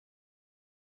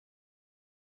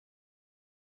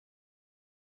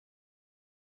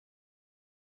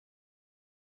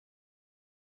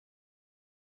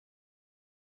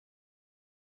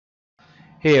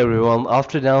Hey everyone,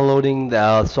 after downloading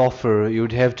the software, you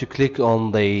would have to click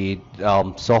on the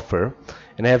software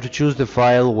and have to choose the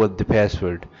file with the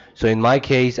password. So in my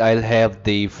case, I'll have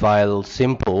the file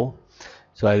simple.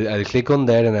 So I'll click on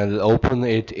that and I'll open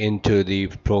it into the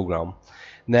program.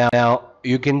 Now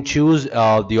you can choose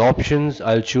the options.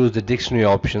 I'll choose the dictionary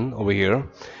option over here,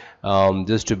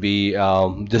 just to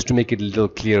make it a little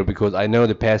clear because I know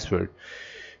the password.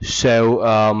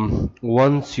 So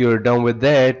once you're done with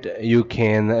that, you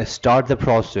can start the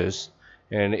process,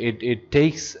 and it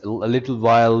takes a little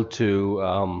while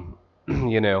to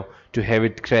to have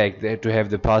it cracked, to have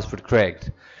the password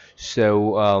cracked.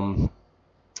 So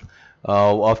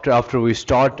after we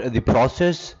start the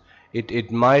process,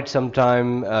 it might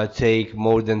sometime take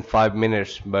more than 5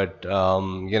 minutes, but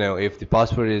if the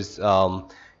password is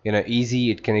easy,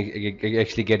 it can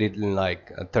actually get it in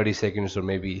like 30 seconds or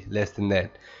maybe less than that.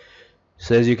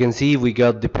 So as you can see, we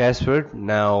got the password.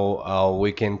 Now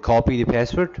we can copy the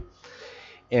password,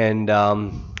 and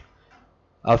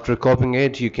after copying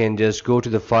it, you can just go to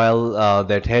the file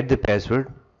that had the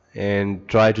password and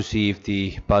try to see if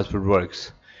the password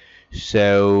works.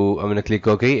 So I'm gonna click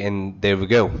OK, and there we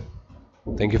go.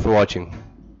 Thank you for watching.